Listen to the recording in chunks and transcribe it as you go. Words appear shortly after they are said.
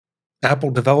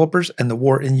Apple developers and the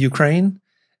war in Ukraine,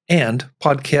 and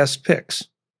podcast picks.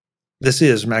 This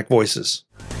is Mac Voices.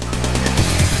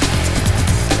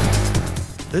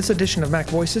 This edition of Mac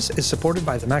Voices is supported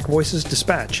by the Mac Voices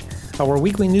Dispatch, our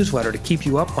weekly newsletter to keep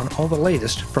you up on all the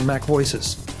latest from Mac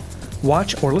Voices.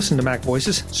 Watch or listen to Mac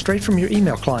Voices straight from your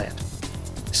email client.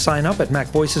 Sign up at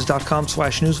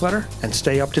macvoices.com/newsletter and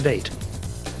stay up to date.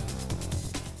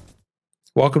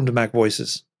 Welcome to Mac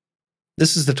Voices.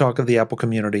 This is the talk of the Apple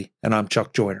community, and I'm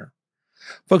Chuck Joyner.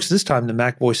 Folks, this time the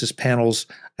Mac Voices panel's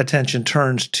attention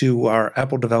turns to our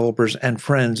Apple developers and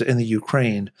friends in the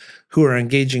Ukraine who are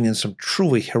engaging in some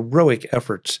truly heroic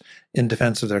efforts in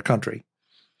defense of their country.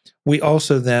 We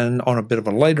also then, on a bit of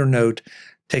a lighter note,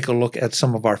 take a look at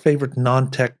some of our favorite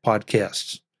non-tech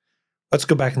podcasts. Let's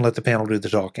go back and let the panel do the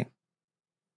talking.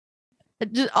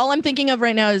 All I'm thinking of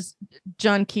right now is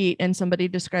John Keat and somebody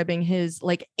describing his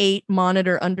like 6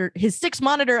 monitor under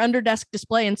desk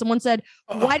display. And someone said,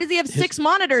 why does he have 6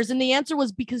 monitors? And the answer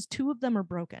was because 2 of them are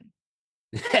broken.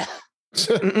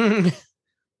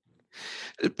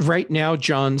 Right now,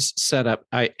 John's setup,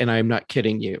 and I'm not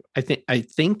kidding you. I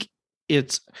think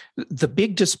it's the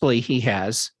big display he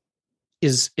has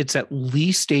it's at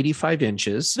least 85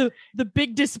 inches. The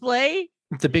big display?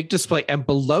 The big display, and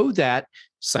below that,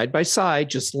 side by side,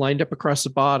 just lined up across the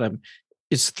bottom,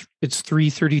 it's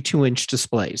 3 32-inch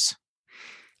displays.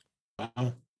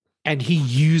 Wow. And he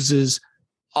uses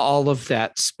all of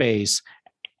that space.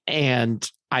 And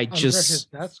I Under just his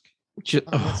desk?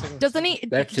 Doesn't he?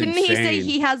 That's didn't he say insane.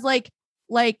 he has like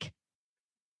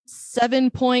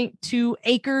 7.2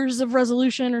 acres of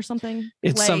resolution or something?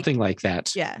 it's something like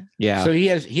that. Yeah. So he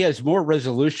has more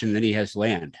resolution than he has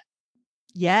land.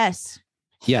 Yes.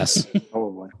 Yes.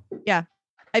 Probably.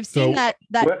 I've seen So-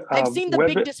 I've seen the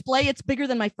big Web- display. It's bigger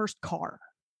than my first car.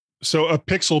 So a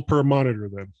pixel per monitor,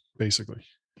 then, basically.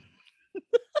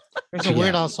 There's a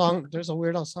Weird Al song. There's a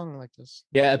Weird Al song like this.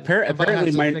 Yeah, Everybody apparently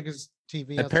has the my biggest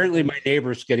TV. apparently my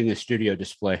neighbor's getting a studio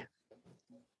display.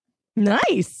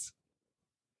 Nice.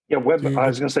 Yeah, I was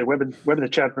going to say, Web in the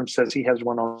chat room says he has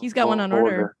one on. He's got one on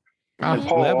order. And Oh,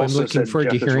 Paul Webb, I'm also looking said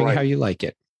forward to Jeff is hearing right. how you like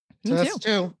it. So Me that's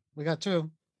too. 2. We got 2.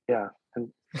 Yeah,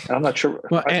 and I'm not sure.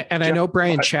 Well, and I know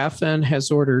Brian Chaffin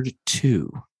has ordered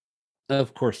 2.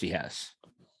 Of course he has.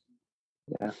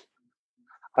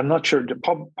 I'm not sure.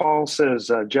 Paul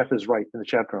says Jeff is right in the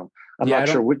chat room. I'm Yeah, I not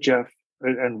don't- sure which Jeff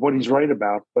and what he's right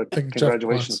about, but I think Jeff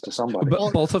congratulations wants- to somebody. But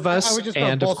Well, both of I us, would just go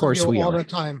and both of course you we all are. the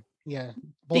time. Yeah.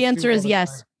 Both The of answer you is all the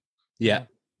yes. time. Yeah.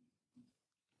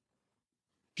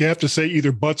 You have to say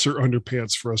either butts or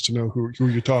underpants for us to know who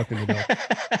you're talking about.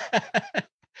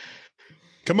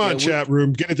 Come on, Yeah, chat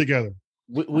room, get it together.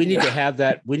 We need to have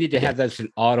that. We need to have that as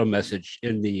an auto message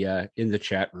in the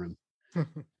chat room.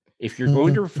 If you're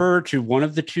going to refer to one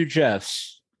of the 2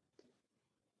 Jeffs,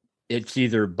 it's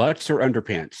either butts or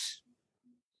underpants.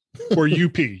 Or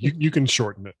UP. You can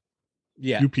shorten it.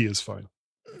 Yeah. UP is fine.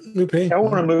 I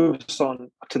want to move us on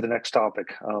to the next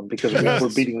topic because we're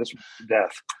beating this to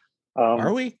death.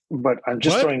 Are we? But I'm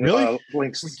just What? throwing Really?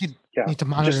 links. We could Yeah, need to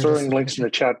monitor just throwing this. links in the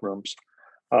chat rooms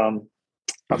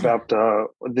about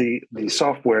the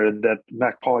software that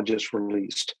MacPaw just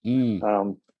released.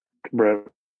 Mm.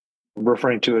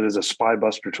 Referring to it as a spy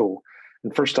buster tool.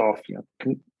 And first off,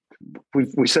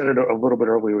 we said it a little bit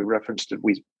earlier. We referenced it.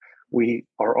 We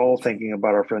are all thinking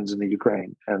about our friends in the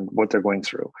Ukraine and what they're going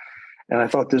through. And I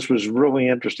thought this was really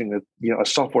interesting that a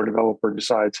software developer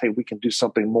decides, hey, we can do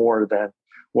something more than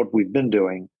what we've been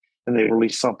doing, and they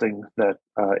release something that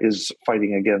is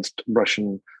fighting against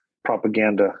Russian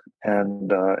propaganda and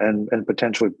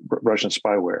potentially Russian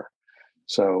spyware.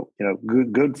 So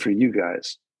good for you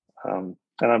guys. And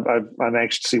I'm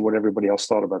anxious to see what everybody else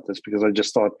thought about this, because I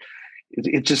just thought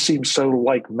it just seems so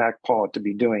like MacPaw to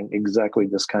be doing exactly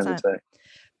this kind of thing.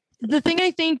 The thing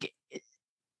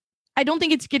I don't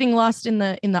think it's getting lost in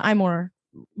the iMore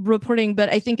reporting, but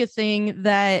I think a thing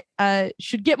that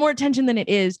should get more attention than it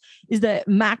is that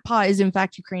MacPaw is in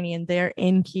fact Ukrainian. They're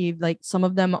in Kyiv. Like, some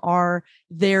of them are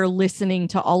there listening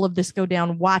to all of this go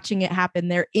down, watching it happen.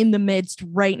 They're in the midst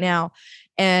right now.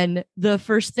 And the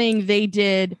first thing they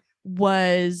did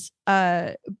was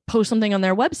post something on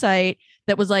their website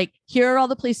that was like, here are all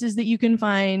the places that you can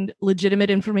find legitimate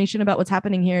information about what's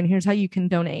happening here, and here's how you can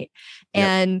donate.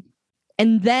 Yep.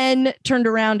 And then turned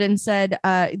around and said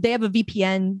they have a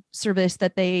VPN service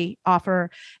that they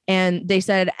offer. And they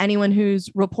said, anyone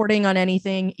who's reporting on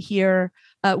anything here,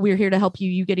 we're here to help you.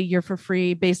 You get a year for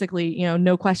free, basically,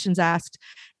 no questions asked.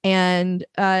 And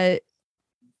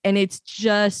it's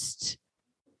just,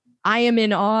 I am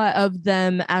in awe of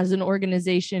them as an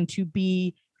organization to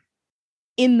be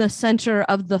in the center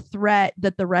of the threat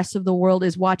that the rest of the world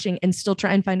is watching and still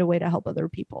try and find a way to help other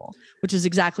people, which is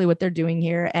exactly what they're doing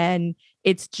here. And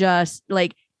it's just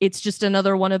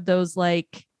another one of those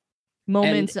like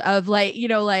moments of like,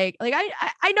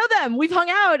 I know them, we've hung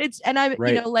out.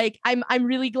 I'm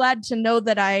really glad to know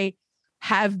that I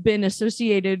have been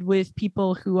associated with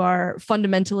people who are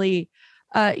fundamentally,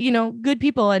 good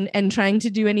people and trying to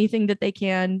do anything that they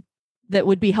can that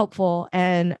would be helpful.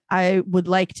 And I would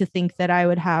like to think that I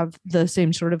would have the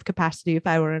same sort of capacity if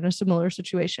I were in a similar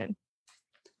situation.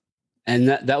 And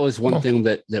that was one thing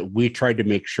that we tried to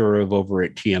make sure of over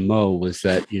at TMO was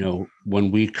that,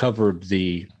 when we covered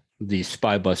the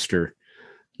Spy Buster,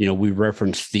 we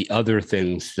referenced the other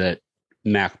things that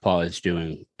MacPaw is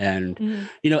doing. And,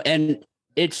 and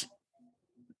it's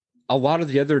a lot of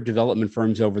the other development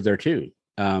firms over there too.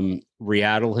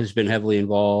 Readdle has been heavily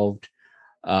involved.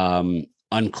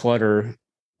 Unclutter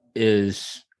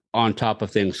is on top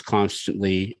of things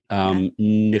constantly.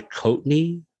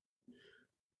 Nicotiny,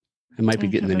 I might be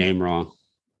getting the name wrong.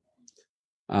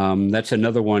 That's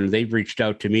another one. They've reached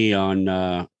out to me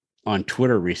on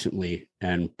Twitter recently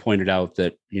and pointed out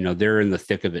that they're in the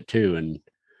thick of it too,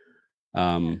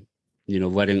 and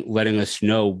letting us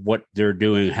know what they're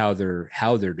doing, how they're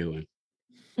doing.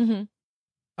 Mm-hmm.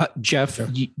 Jeff,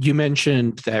 you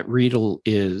mentioned that Readdle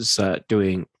is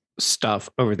doing stuff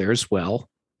over there as well.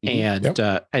 And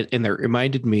and that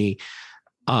reminded me,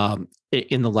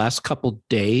 in the last couple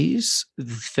days,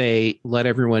 they let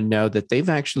everyone know that they've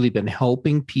actually been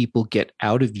helping people get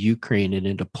out of Ukraine and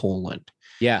into Poland.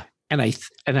 Yeah. And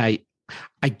I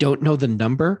don't know the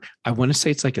number. I want to say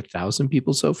it's like 1,000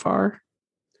 people so far.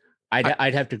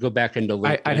 I'd have to go back and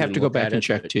look. I'd have to go back and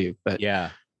check too. But yeah.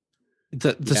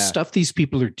 The stuff these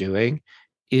people are doing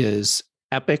is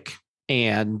epic,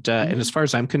 and as far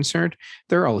as I'm concerned,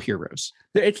 they're all heroes.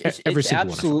 It's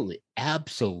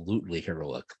absolutely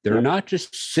heroic. They're not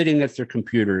just sitting at their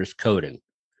computers coding.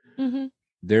 Mm-hmm.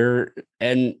 They're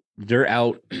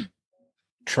out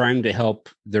trying to help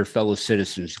their fellow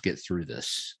citizens get through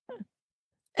this.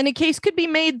 And a case could be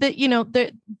made that,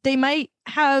 they might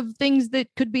have things that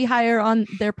could be higher on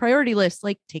their priority list,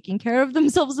 like taking care of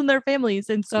themselves and their families.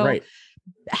 And so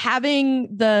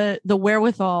having the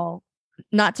wherewithal,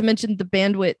 not to mention the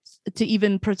bandwidth to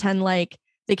even pretend like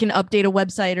they can update a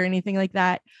website or anything like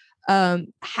that.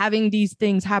 Having these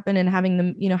things happen and having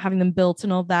them built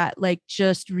and all that, like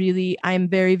just really, I'm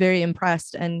very, very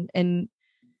impressed and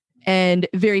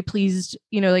very pleased,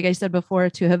 like I said before,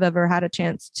 to have ever had a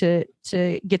chance to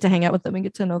get to hang out with them and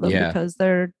get to know them, because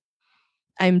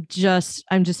I'm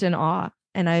just in awe.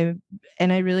 And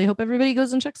I really hope everybody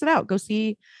goes and checks it out. Go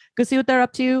see what they're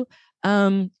up to.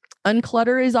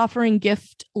 Unclutter is offering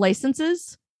gift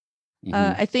licenses.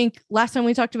 Mm-hmm. I think last time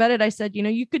we talked about it, I said,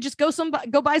 you could just go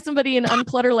buy somebody an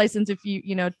Unclutter license if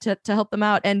to help them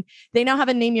out. And they now have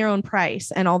a name your own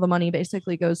price, and all the money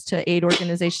basically goes to aid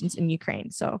organizations in Ukraine.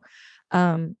 So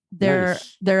they're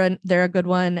a good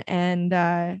one. And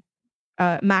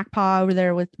MacPaw over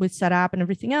there with SetApp and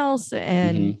everything else,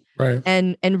 and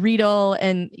and Readdle,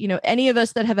 and any of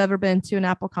us that have ever been to an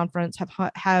Apple conference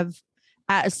have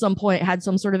at some point had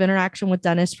some sort of interaction with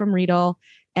Dennis from Readdle,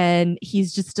 and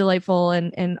he's just delightful,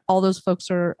 and all those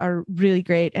folks are really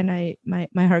great, and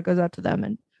my heart goes out to them.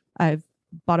 And I've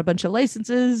bought a bunch of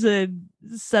licenses and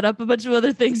set up a bunch of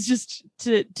other things just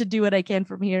to do what I can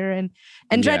from here and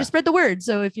try to spread the word.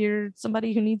 So if you're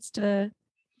somebody who needs to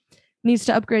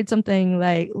upgrade something,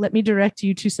 like, let me direct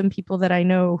you to some people that I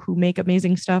know who make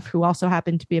amazing stuff, who also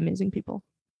happen to be amazing people.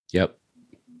 Yep.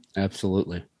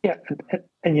 Absolutely. Yeah.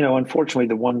 And unfortunately,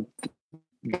 the one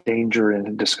danger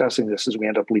in discussing this is we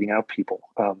end up leaving out people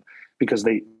because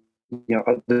they,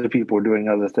 other people are doing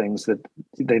other things that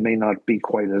they may not be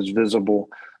quite as visible,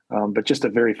 but just the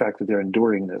very fact that they're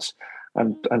enduring this.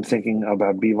 I'm thinking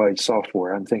about Bevite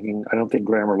Software. I don't think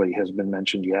Grammarly has been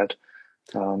mentioned yet.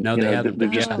 No, they haven't.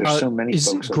 There's so many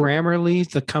is folks. Grammarly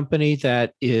the company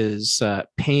that is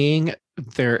paying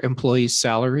their employees'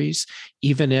 salaries,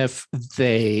 even if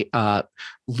they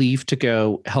leave to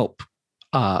go help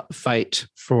fight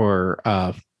for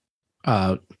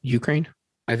Ukraine?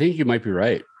 I think you might be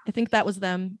right. I think that was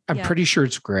them. I'm pretty sure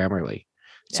it's Grammarly.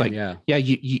 It's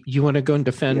you want to go and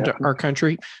defend our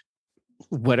country,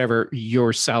 whatever,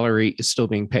 your salary is still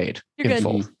being paid. You're good.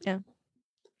 Full. Yeah.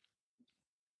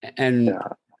 And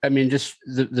I mean, just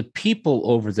the people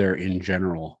over there in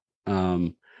general.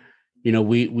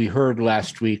 We heard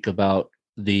last week about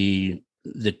the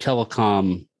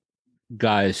telecom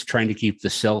guys trying to keep the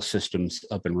cell systems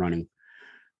up and running.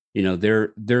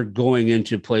 They're going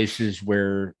into places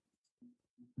where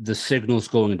the signal's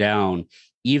going down,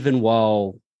 even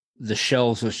while the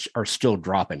shells are still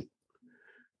dropping.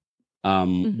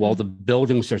 While the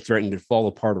buildings are threatening to fall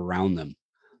apart around them,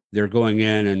 they're going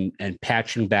in and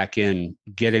patching back in,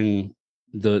 getting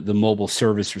the mobile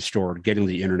service restored, getting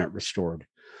the internet restored,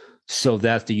 so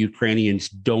that the Ukrainians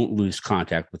don't lose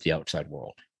contact with the outside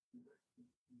world.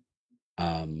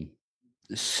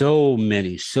 So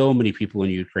many people in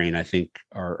Ukraine, I think,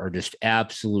 are just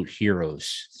absolute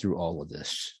heroes through all of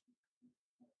this.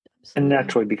 And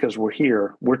naturally, because we're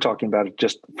here, we're talking about it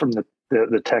just from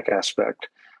the tech aspect,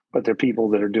 but there are people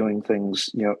that are doing things,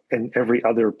 in every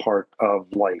other part of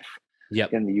life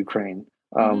in the Ukraine,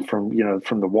 from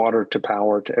the water to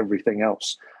power to everything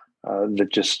else, that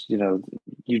just,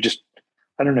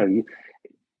 I don't know,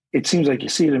 it seems like you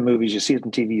see it in movies, you see it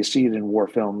in TV, you see it in war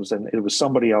films, and it was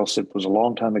somebody else. It was a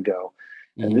long time ago,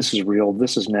 and this is real.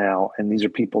 This is now, and these are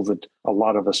people that a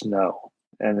lot of us know,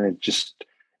 and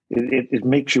it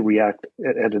makes you react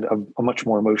at a much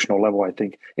more emotional level, I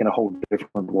think, in a whole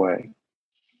different way.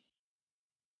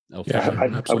 Okay.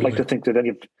 Yeah, I would like to think that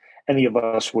any of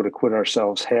us would acquit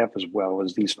ourselves half as well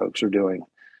as these folks are doing.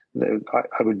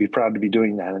 I would be proud to be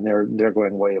doing that, and they're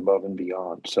going way above and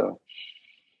beyond. So,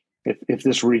 if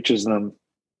this reaches them,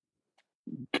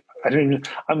 I'm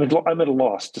at a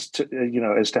loss as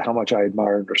to how much I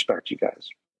admire and respect you guys.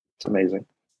 It's amazing.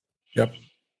 Yep,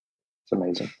 it's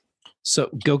amazing.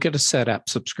 So go get a SetUp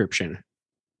subscription.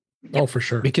 Oh, for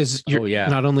sure. Because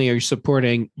not only are you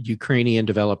supporting Ukrainian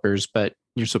developers, but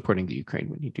you're supporting the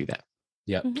Ukraine when you do that.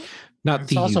 Yeah. Not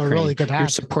it's the also Ukraine. a really good app. You're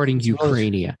supporting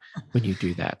Ukrainia when you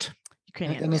do that.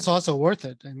 And it's also worth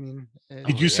it. I mean,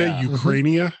 did you say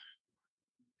Ukrainia?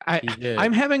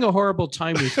 I'm having a horrible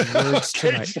time with words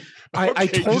tonight. I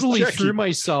totally threw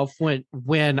myself when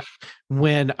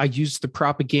I used the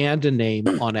propaganda name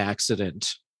on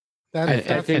accident.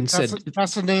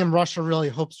 That's the name Russia really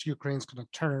hopes Ukraine's going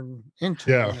to turn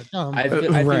into.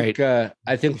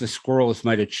 I think the squirrels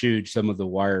might have chewed some of the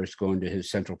wires going to his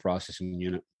central processing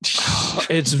unit.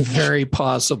 It's very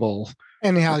possible.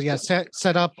 Anyhow,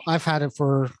 set up. I've had it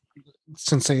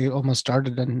since they almost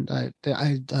started, and I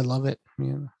love it.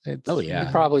 You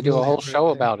probably do a whole show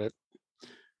about it.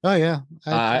 Oh yeah,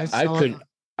 I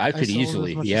could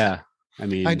easily. Yeah. I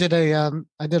mean, I did a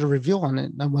review on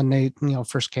it when they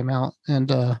first came out,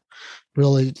 and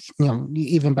really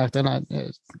even back then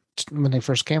when they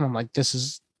first came, I'm like, this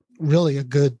is really a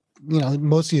good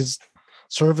most of these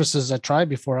services I tried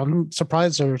before. I'm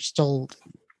surprised they're still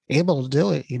able to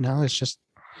do it. It's just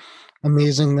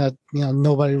amazing that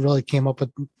nobody really came up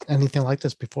with anything like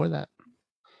this before that.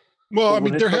 Well, I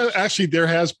mean, there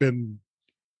has been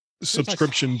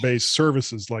subscription-based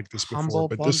services like this before,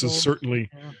 but this is certainly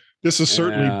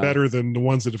better than the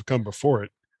ones that have come before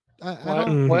it.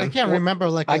 I can't remember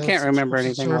I can't remember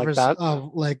anything like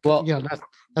that.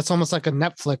 That's almost like a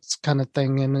Netflix kind of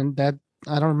thing, and that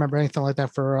I don't remember anything like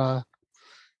that for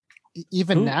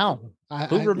even now.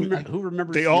 Who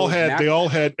remembers? They all had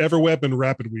EverWeb and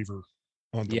RapidWeaver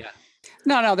on them. Yeah.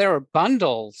 No, they were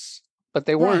bundles, but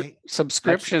they weren't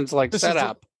subscriptions like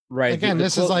SetUp. Right. Again,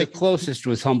 this is like the closest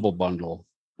was Humble Bundle,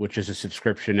 which is a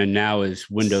subscription, and now is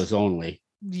Windows only.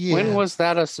 Yeah. When was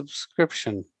that a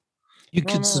subscription? You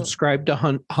can subscribe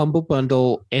to Humble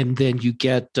Bundle, and then you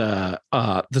get the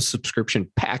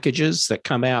subscription packages that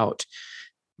come out.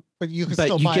 But you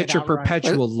get your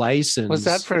perpetual license. Was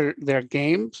that for their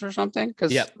games or something? But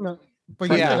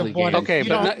you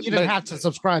didn't have to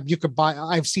subscribe. You could buy.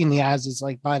 I've seen the ads. It's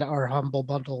like buy our Humble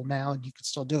Bundle now, and you could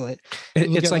still do it.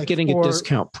 It's like getting a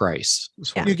discount price.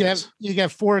 You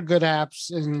get 4 good apps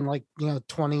and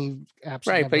 20 apps.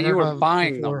 Right, but you were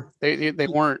buying them. They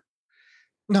weren't.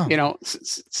 No,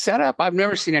 SetUp. I've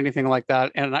never seen anything like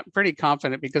that, and I'm pretty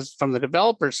confident because from the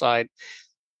developer side,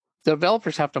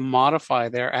 developers have to modify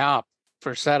their app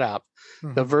for SetUp.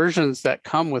 The versions that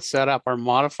come with SetUp are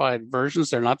modified versions.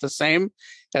 They're not the same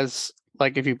as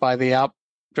like if you buy the app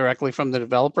directly from the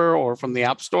developer or from the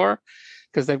App Store,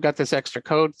 because they've got this extra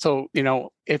code. So,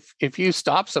 if you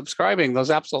stop subscribing, those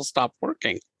apps will stop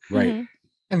working. Right.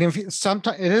 Mm-hmm. And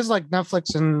sometimes it is like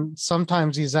Netflix, and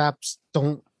sometimes these apps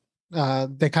don't,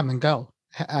 they come and go.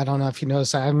 I don't know if you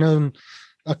noticed that. I've known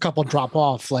a couple drop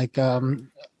off. Like,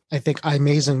 I think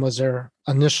iMazing was there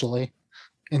initially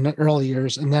in the early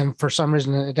years, and then for some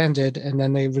reason it ended, and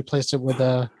then they replaced it with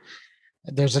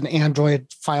there's an Android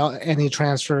file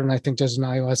AnyTransfer, and I think there's an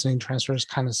iOS AnyTransfer. It's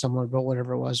kind of similar, but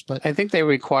whatever it was. But I think they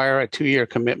require a 2-year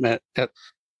commitment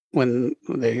when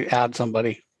they add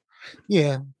somebody.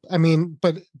 Yeah, I mean,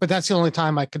 but that's the only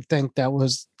time I could think that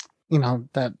was,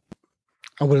 that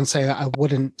I wouldn't say I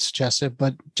wouldn't suggest it,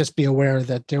 but just be aware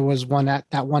that there was one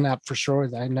app for sure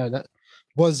that I know that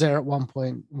was there at one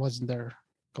point, wasn't there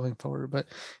going forward. But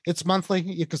it's monthly.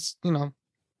 You could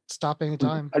stop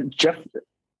anytime. Jeff,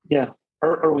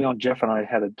 early on, Jeff and I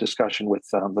had a discussion with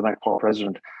the MacPaw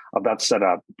president about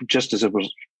setup, just as it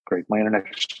was great. My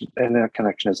internet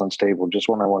connection is unstable. Just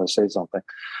when I want to say something,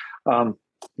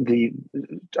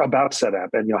 about setup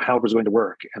and how it was going to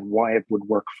work and why it would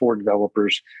work for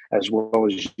developers as well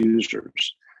as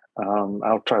users.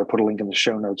 I'll try to put a link in the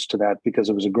show notes to that because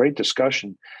it was a great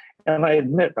discussion. And I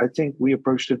admit, I think we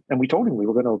approached it, and we told him we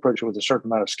were going to approach it with a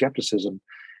certain amount of skepticism.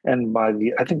 And I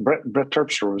think Brett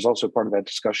Terpstra was also part of that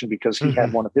discussion because he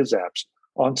had one of his apps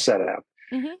on SetApp.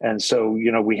 And so,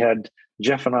 we had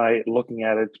Jeff and I looking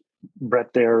at it,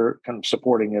 Brett there kind of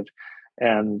supporting it.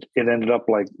 And it ended up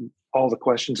like all the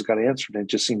questions got answered. And it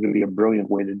just seemed to be a brilliant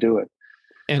way to do it.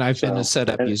 And I've been a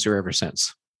SetApp user ever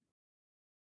since.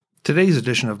 Today's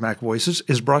edition of Mac Voices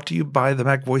is brought to you by the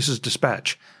Mac Voices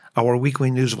Dispatch, our weekly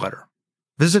newsletter.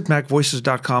 Visit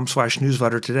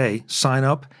macvoices.com/newsletter today, sign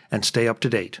up, and stay up to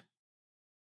date.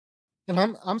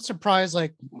 And I'm surprised,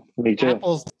 like, Me too.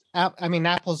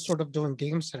 Apple's sort of doing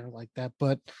Game Center like that,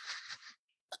 but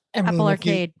Apple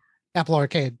Arcade. Apple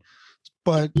Arcade.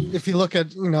 But if you look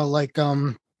at, like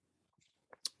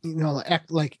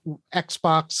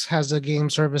Xbox has a game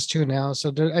service too now.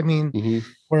 So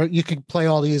where you could play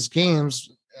all these games.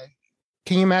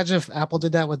 Can you imagine if Apple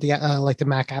did that with the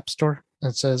Mac App Store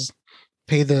that says,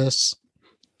 pay this?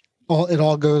 It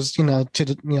all goes, to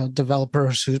the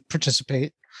developers who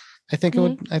participate. I think it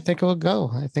would. I think it would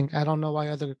go. I don't know why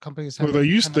other companies have. Well, they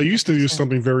used to do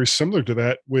something very similar to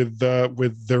that with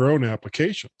their own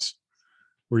applications,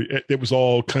 where it was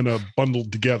all kind of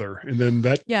bundled together, and then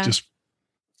that just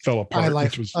fell apart.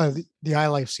 iLife, the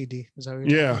iLife CD is that what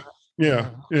yeah.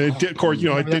 It did, of course,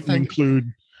 it didn't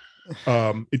include.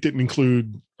 It didn't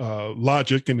include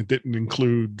Logic, and it didn't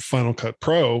include Final Cut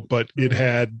Pro, but it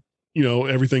had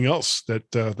everything else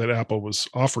that Apple was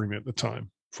offering at the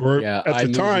time for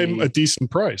a decent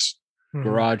price.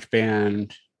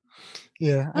 GarageBand.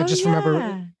 Yeah, I just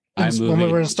remember when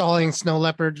we were installing Snow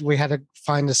Leopard, we had to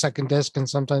find a second disc, and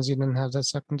sometimes you didn't have that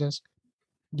second disc.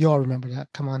 You all remember that?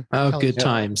 Come on. Oh, good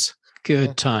times.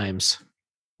 Good times.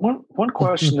 One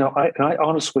question though, I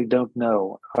honestly don't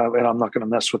know, and I'm not going to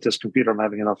mess with this computer. I'm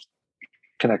having enough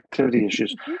connectivity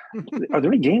issues. Are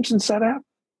there any games in SetApp?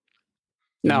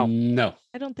 No.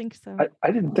 I don't think so.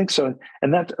 I didn't think so.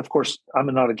 And that, of course, I'm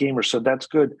not a gamer, so that's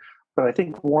good. But I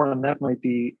think, Warren, that might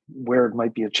be where it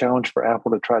might be a challenge for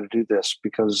Apple to try to do this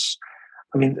because,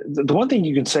 the one thing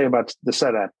you can say about the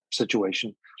SetApp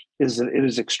situation is that it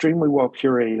is extremely well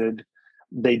curated.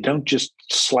 They don't just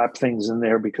slap things in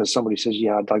there because somebody says,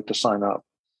 "Yeah, I'd like to sign up."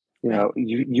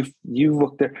 You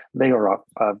look there; they are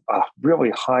a really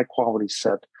high quality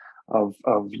set of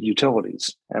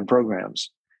utilities and programs,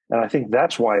 and I think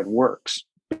that's why it works.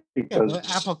 Because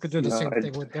Apple could do the same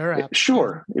thing with their app.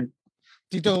 Sure,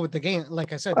 you do it with the game,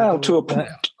 like I said. Well, to a point,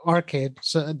 Arcade.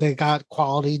 So they got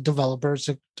quality developers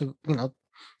to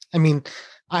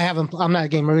I'm not a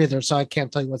gamer either, so I can't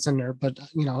tell you what's in there. But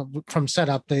from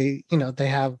SetUp, they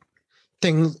have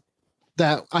things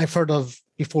that I've heard of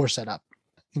before SetUp,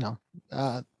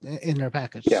 in their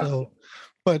package. Yeah. So,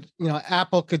 but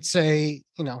Apple could say,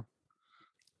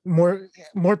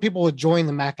 more people would join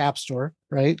the Mac App Store,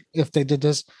 right? If they did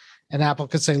this, and Apple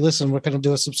could say, "Listen, we're going to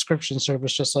do a subscription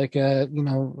service, just like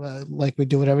like we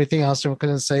do with everything else, and we're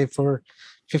going to say for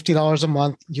 $50 a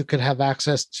month, you could have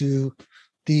access to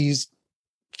these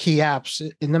key apps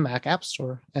in the Mac App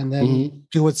Store," and then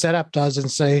do what SetUp does and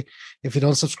say, if you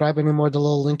don't subscribe anymore, the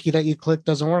little linky that you click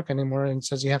doesn't work anymore, and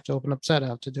says you have to open up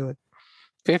SetUp to do it.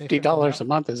 $50 a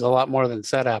month is a lot more than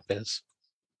SetUp is.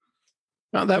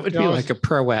 Well, that would be like a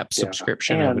pro app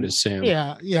subscription, I would assume.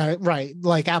 Yeah, right.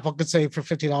 Like Apple could say for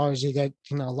 $50 you get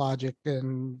Logic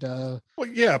and.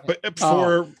 But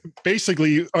for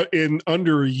basically in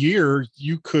under a year,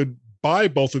 you could buy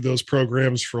both of those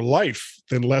programs for life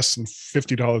than less than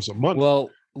 $50 a month.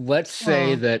 Well, let's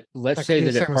say that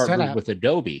it partnered with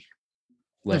Adobe.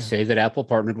 Let's say that Apple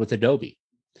partnered with Adobe.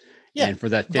 Yeah. And for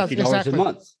that $50 a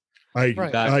month.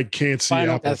 I can't see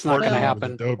Apple. That's not going to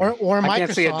happen. Or Microsoft. I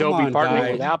can't see Adobe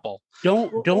partnering with Apple.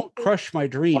 Don't crush my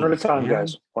dream. One at a time,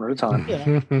 guys. One at a time.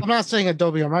 Yeah. I'm not saying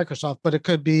Adobe or Microsoft, but it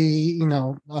could be,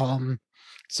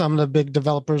 some of the big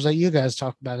developers that you guys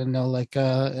talk about and like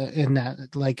in that,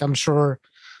 like I'm sure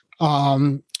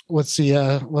what's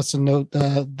the note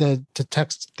the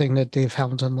text thing that Dave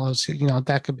Hamilton loves,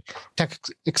 that could be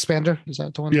Text Expander, is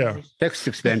that the one? Yeah, Text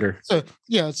Expander.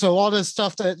 So all this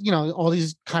stuff that all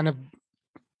these kind of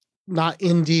not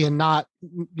indie and not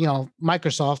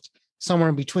Microsoft, somewhere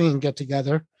in between, get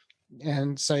together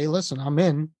and say, listen, I'm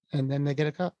in, and then they get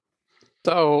a cut.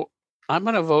 So I'm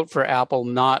going to vote for Apple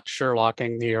not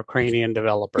Sherlocking the Ukrainian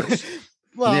developers.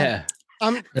 Well, Yeah.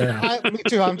 Me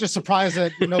too. I'm just surprised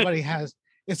that nobody has.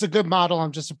 It's a good model.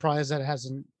 I'm just surprised that it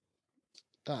hasn't.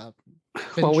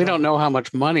 Well, we don't know how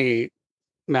much money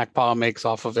MacPaw makes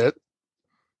off of it.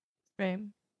 Right.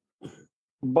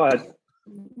 But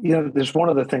there's one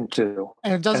other thing too,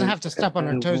 and it doesn't have to step on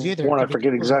our toes either. Warren, I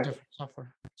forget exactly.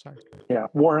 Software. Sorry. Yeah,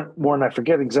 Warren, I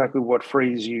forget exactly what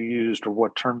phrase you used or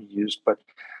what term you used, but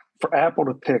for Apple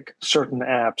to pick certain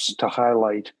apps to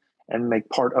highlight and make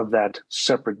part of that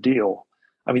separate deal,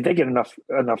 I mean, they get enough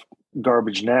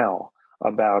garbage now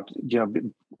about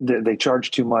they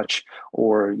charge too much,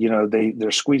 or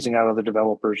they're squeezing out other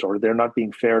developers, or they're not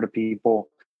being fair to people,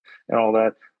 and all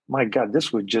that. My God,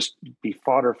 this would just be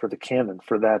fodder for the cannon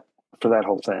for that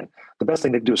whole thing. The best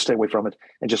thing they do is stay away from it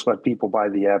and just let people buy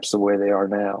the apps the way they are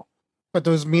now. But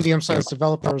those medium-sized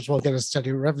developers will get a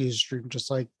steady revenue stream,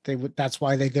 just like they would. That's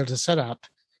why they go to setup,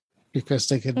 because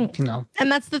they could,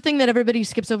 And that's the thing that everybody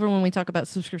skips over when we talk about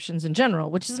subscriptions in general,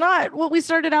 which is not what we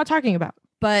started out talking about.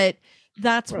 But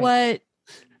that's right.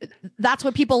 That's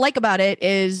what people like about it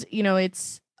is,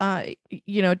 it's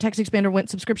TextExpander went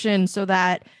subscription so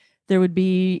that there would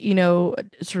be,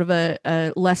 sort of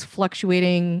a less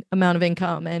fluctuating amount of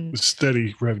income and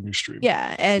steady revenue stream.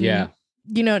 Yeah. And,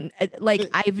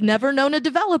 I've never known a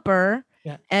developer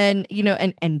and,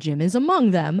 and Jim is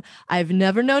among them. I've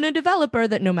never known a developer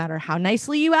that no matter how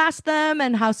nicely you ask them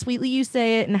and how sweetly you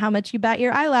say it and how much you bat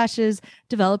your eyelashes,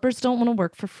 developers don't want to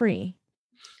work for free.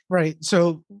 Right.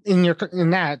 So in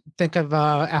that, think of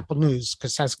Apple News,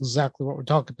 because that's exactly what we're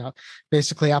talking about.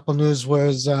 Basically, Apple News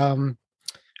was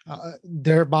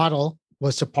their model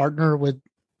was to partner with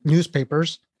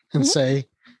newspapers and say,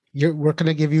 we're going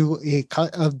to give you a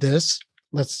cut of this.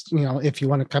 Let's, if you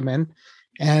want to come in.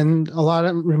 And a lot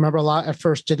at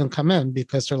first didn't come in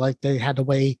because they had to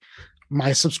weigh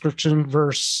my subscription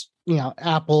versus,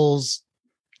 Apple's,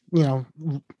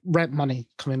 rent money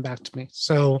coming back to me.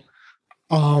 So,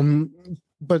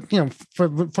 but for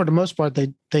the most part,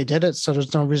 they did it. So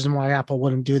there's no reason why Apple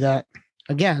wouldn't do that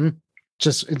again,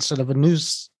 just instead of a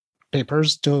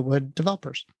newspapers, do it with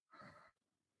developers.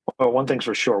 Well, one thing's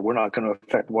for sure, we're not going to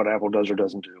affect what Apple does or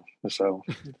doesn't do. So,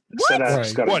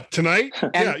 what tonight?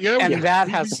 And that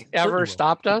has ever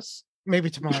stopped us?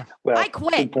 Maybe tomorrow. Well, I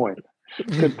quit.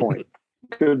 Good point.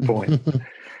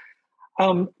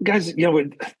 Guys,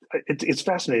 it's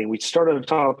fascinating. We started a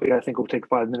topic. I think will take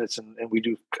 5 minutes, and we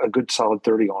do a good solid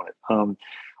 30 on it.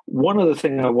 One other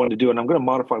thing I wanted to do, and I'm going to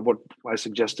modify what I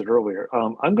suggested earlier.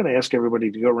 I'm going to ask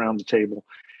everybody to go around the table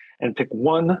and pick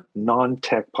one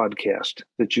non-tech podcast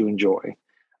that you enjoy.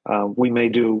 We may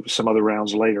do some other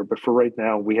rounds later, but for right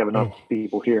now, we have enough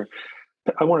people here.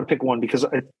 I want to pick one because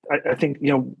I think,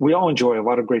 we all enjoy a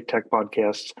lot of great tech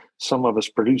podcasts. Some of us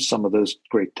produce some of those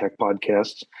great tech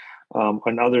podcasts,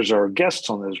 and others are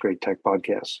guests on those great tech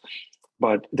podcasts.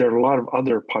 But there are a lot of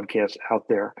other podcasts out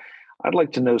there. I'd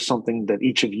like to know something that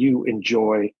each of you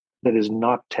enjoy that is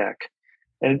not tech.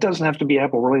 And it doesn't have to be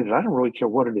Apple related. I don't really care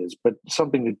what it is, but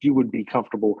something that you would be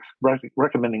comfortable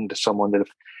recommending to someone that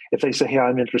if they say, hey,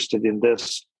 I'm interested in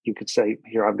this, you could say,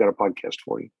 here, I've got a podcast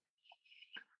for you.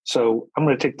 So I'm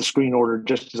going to take the screen order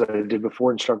just as I did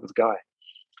before and start with Guy.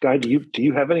 Guy, do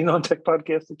you have any non-tech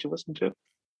podcasts that you listen to?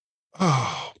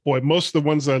 Oh, boy. Most of the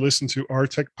ones I listen to are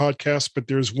tech podcasts, but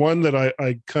there's one that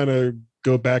I kind of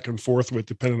go back and forth with,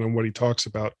 depending on what he talks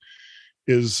about,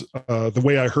 is The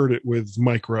Way I Heard It with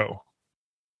Mike Rowe.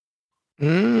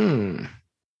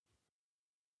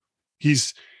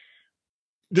 This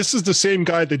is the same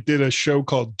guy that did a show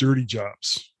called Dirty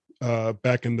Jobs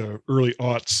back in the early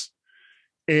aughts.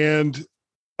 And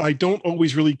I don't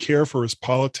always really care for his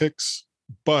politics,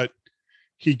 but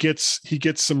he gets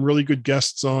some really good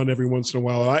guests on every once in a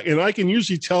while. And I can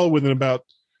usually tell within about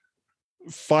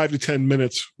 5 to 10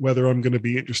 minutes whether I'm going to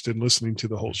be interested in listening to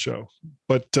the whole show.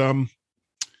 But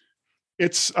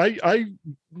it's I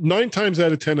 9 times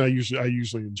out of 10 I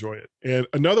usually enjoy it. And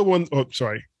another one, I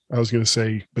was going to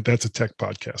say, but that's a tech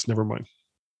podcast. Never mind.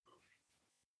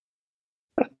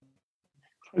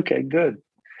 Okay, good.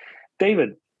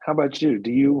 David, how about you?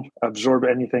 Do you absorb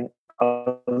anything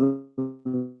other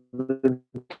than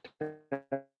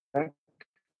tech?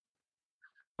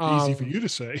 Easy for you to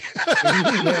say.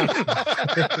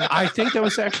 I think that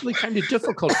was actually kind of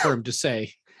difficult for him to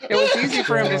say. It was easy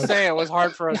for him to say. It was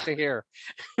hard for us to hear.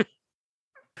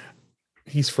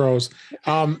 He's froze.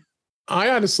 I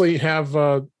honestly have.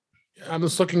 I'm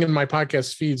just looking in my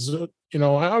podcast feeds. I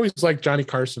always like Johnny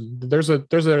Carson. There's a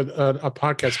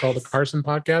podcast called the Carson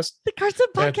Podcast. The Carson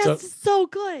Podcast is so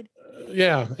good.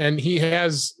 Yeah, and he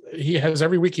has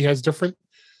every week he has different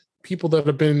people that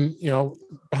have been,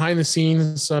 behind the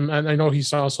scenes. And I know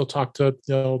he's also talked to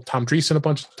Tom Dreesen a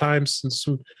bunch of times, since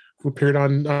who appeared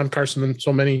on Carson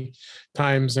so many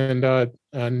times, and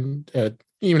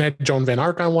even had Joan Van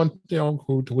Ark on one,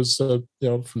 who was from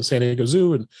the San Diego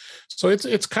Zoo, and so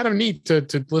it's kind of neat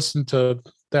to listen to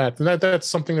that, and that's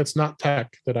something that's not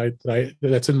tech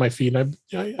that's in my feed. And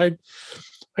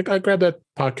I grab that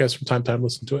podcast from time to time,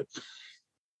 listen to it.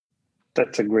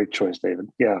 That's a great choice, David.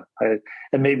 Yeah,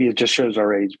 and maybe it just shows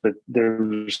our age, but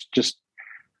there's just,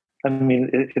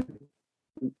 there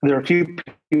are a few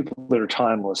people that are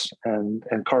timeless, and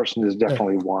Carson is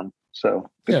definitely one. So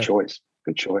good choice.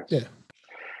 Good choice. Yeah.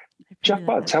 Jeff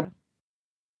Butts,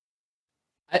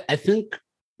 I think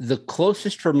the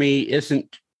closest for me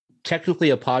isn't technically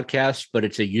a podcast, but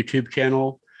it's a YouTube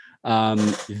channel,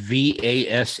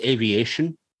 VAS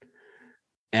Aviation.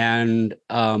 And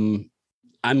I'm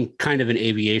kind of an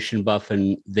aviation buff,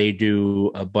 and they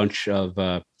do a bunch of,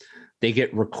 they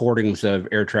get recordings of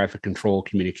air traffic control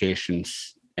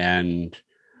communications and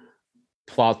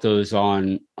plot those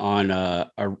on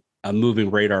a moving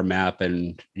radar map.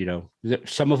 And,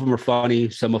 some of them are funny,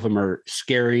 some of them are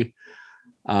scary.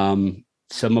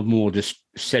 Some of them will just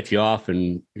set you off,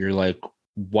 and you're like,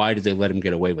 why did they let him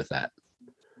get away with that?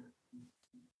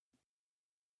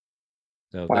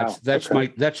 So wow.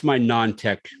 that's my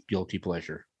non-tech guilty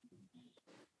pleasure.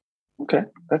 Okay,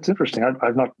 that's interesting. I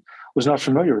was not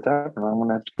familiar with that, and I'm going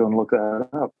to have to go and look that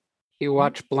up. You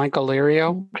watch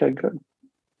Blankolirio? Okay, good.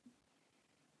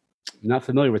 Not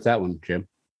familiar with that one, Jim.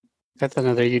 That's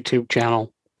another YouTube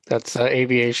channel. That's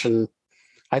aviation.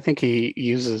 I think he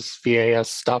uses VAS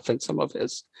stuff in some of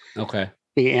his. Okay.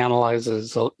 He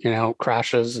analyzes,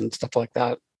 crashes and stuff like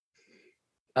that.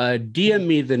 DM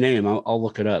me the name. I'll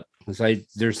look it up.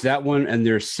 There's that one, and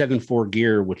there's 7-4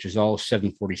 Gear, which is all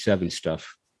 747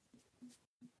 stuff.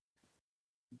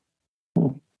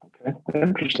 Okay,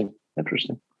 interesting.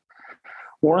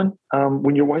 Warren,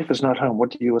 when your wife is not home, what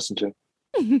do you listen to?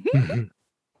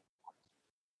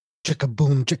 Chicka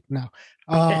boom, chick now.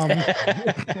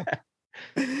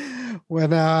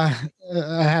 When I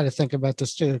had to think about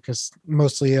this too, because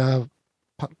mostly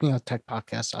tech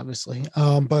podcasts, obviously.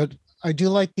 But I do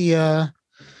like the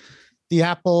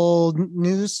Apple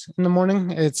News in the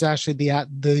morning. It's actually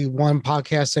the one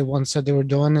podcast they once said they were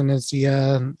doing, and it's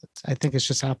I think it's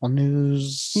just Apple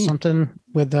News something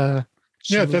with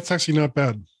yeah, that's actually not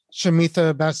bad.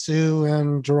 Shamitha Basu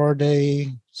and Gerard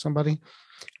Day, somebody.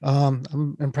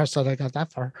 I'm impressed that I got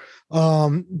that far.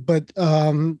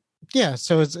 Yeah,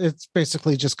 so it's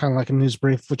basically just kind of like a news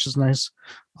brief, which is nice.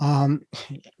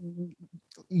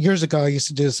 Years ago, I used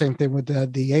to do the same thing with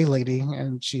the A lady,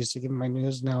 and she used to give me my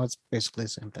news. Now it's basically the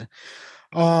same thing.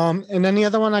 And then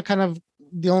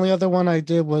the only other one I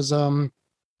did was it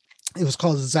was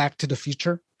called Zach to the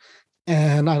Future,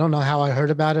 and I don't know how I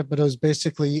heard about it, but it was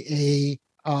basically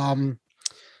a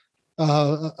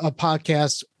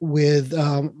podcast with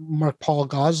Mark Paul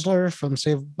Gosselaar from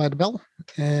Saved by the Bell,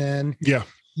 and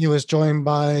he was joined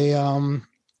by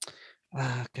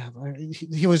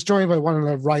he was joined by one of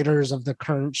the writers of the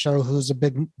current show, who's a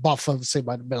big buff of Saved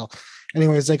by the Bell.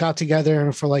 Anyways, they got together,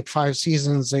 and for like 5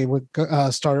 seasons, they would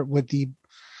start with the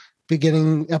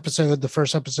beginning episode, the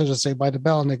first episode of Saved by the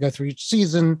Bell, and they go through each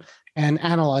season and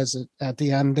analyze it at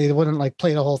the end. They wouldn't like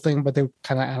play the whole thing, but they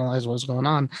kind of analyze what was going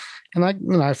on. And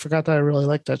I forgot that I really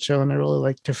liked that show, and I really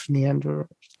liked Tiffany Andrews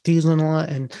a lot,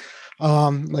 and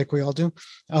like we all do.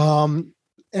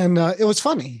 And it was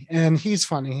funny, and he's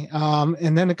funny.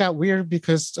 And then it got weird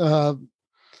because about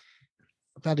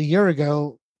a year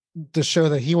ago, the show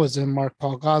that he was in, Mark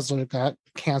Paul Gosselaar, got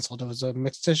canceled. It was a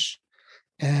Mixed-ish,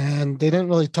 and they didn't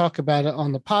really talk about it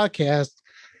on the podcast,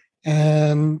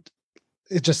 and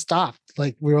it just stopped.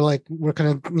 Like we were like, we're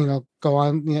gonna go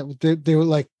on. They were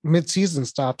like mid-season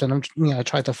stopped, and I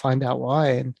tried to find out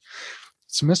why, and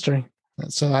it's a mystery.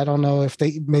 So I don't know if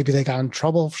maybe they got in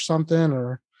trouble for something,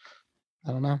 or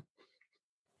I don't know.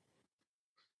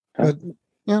 But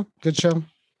yeah, good show.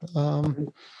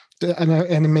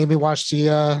 And maybe watch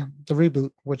the reboot,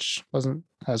 which wasn't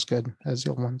as good as the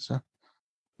old one. So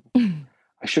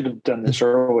I should have done this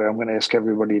earlier. I'm going to ask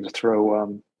everybody to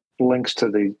throw links to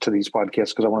these podcasts,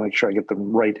 because I want to make sure I get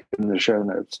them right in the show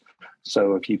notes.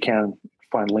 So if you can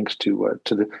find links to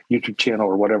the YouTube channel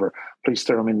or whatever, please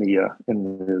throw them in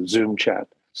the Zoom chat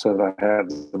so that I have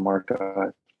them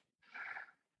archived.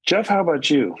 Jeff, how about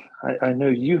you? I know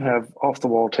you have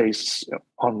off-the-wall tastes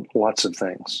on lots of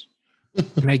things.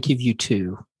 Can I give you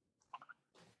 2?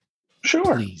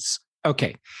 Sure. Please.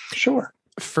 Okay. Sure.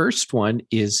 First one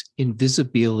is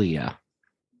Invisibilia.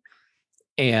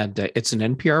 And it's an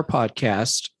NPR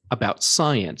podcast about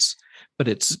science, but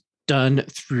it's done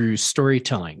through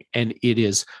storytelling, and it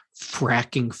is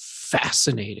fracking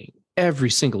fascinating every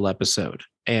single episode.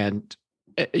 And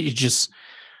you're just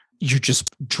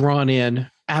drawn in.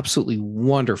 Absolutely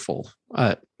wonderful.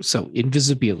 So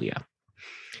Invisibilia.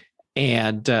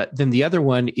 And then the other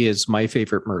one is My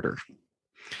Favorite Murder.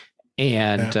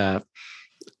 And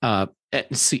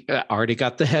see, I already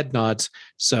got the head nods.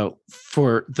 So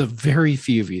for the very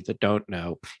few of you that don't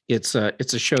know, it's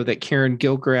a show that Karen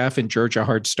Gilgraff and Georgia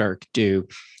Hardstark do.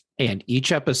 And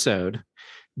each episode,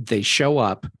 they show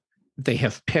up, they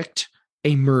have picked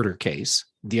a murder case.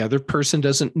 The other person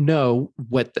doesn't know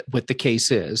what the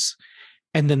case is.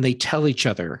 And then they tell each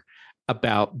other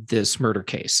about this murder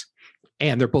case.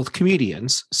 And they're both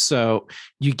comedians, so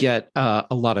you get a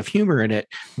lot of humor in it.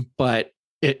 But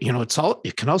it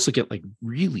can also get like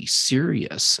really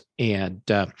serious, and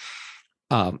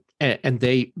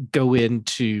they go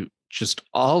into just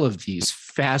all of these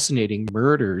fascinating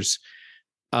murders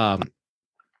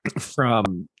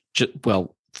from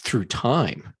through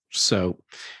time. So,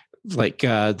 like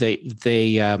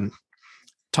they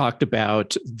talked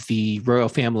about the royal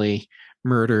family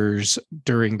murders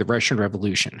during the Russian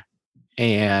Revolution.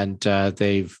 And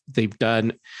they've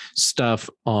done stuff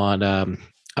on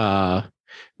is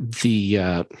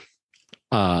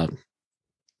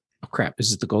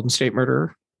it the Golden State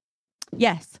Murderer?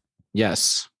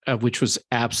 Yes, which was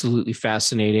absolutely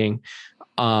fascinating.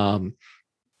 So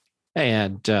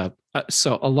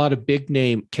a lot of big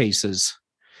name cases,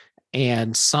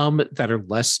 and some that are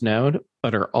less known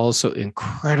but are also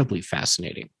incredibly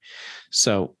fascinating.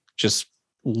 So just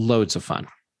loads of fun.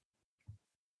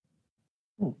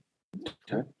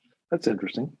 Okay, that's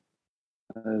interesting.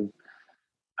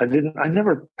 I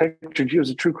never pictured you as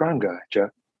a true crime guy, Jeff.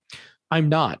 I'm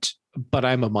not, but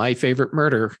I'm a My Favorite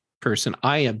Murder person.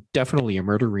 I am definitely a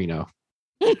murderino.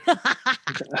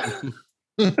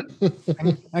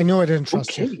 I know I didn't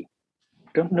trust you.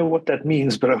 Don't know what that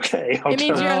means, but okay. It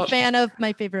means you're a fan of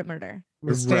My Favorite Murder.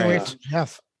 Stay away from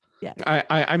Jeff. Yeah,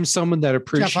 I'm someone that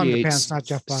appreciates Jeff not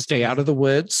Jeff Buck. Stay out of the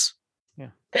woods. Yeah.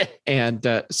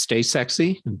 And stay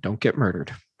sexy and don't get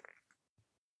murdered.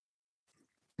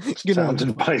 Sound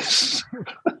advice.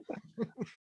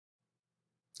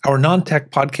 Our non-tech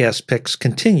podcast picks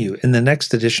continue in the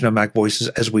next edition of Mac Voices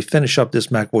as we finish up this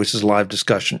Mac Voices live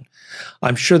discussion.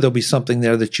 I'm sure there'll be something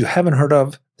there that you haven't heard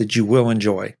of that you will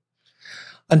enjoy.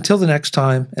 Until the next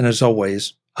time, and as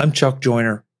always, I'm Chuck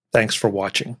Joyner. Thanks for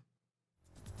watching.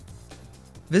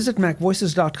 Visit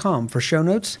MacVoices.com for show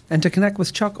notes and to connect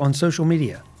with Chuck on social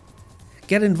media.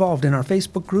 Get involved in our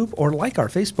Facebook group or like our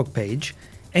Facebook page,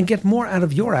 and get more out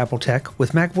of your Apple tech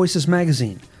with Mac Voices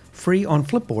Magazine, free on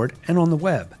Flipboard and on the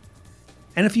web.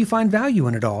 And if you find value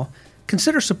in it all,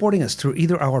 consider supporting us through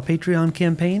either our Patreon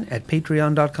campaign at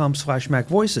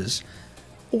patreon.com/MacVoices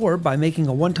or by making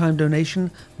a one-time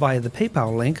donation via the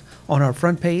PayPal link on our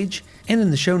front page and in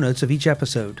the show notes of each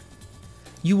episode.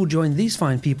 You will join these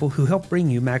fine people who help bring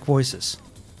you Mac Voices.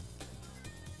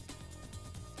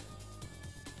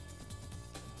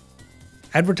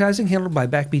 Advertising handled by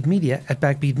Backbeat Media at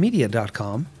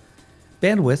backbeatmedia.com.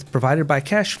 Bandwidth provided by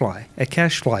CashFly at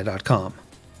cashfly.com.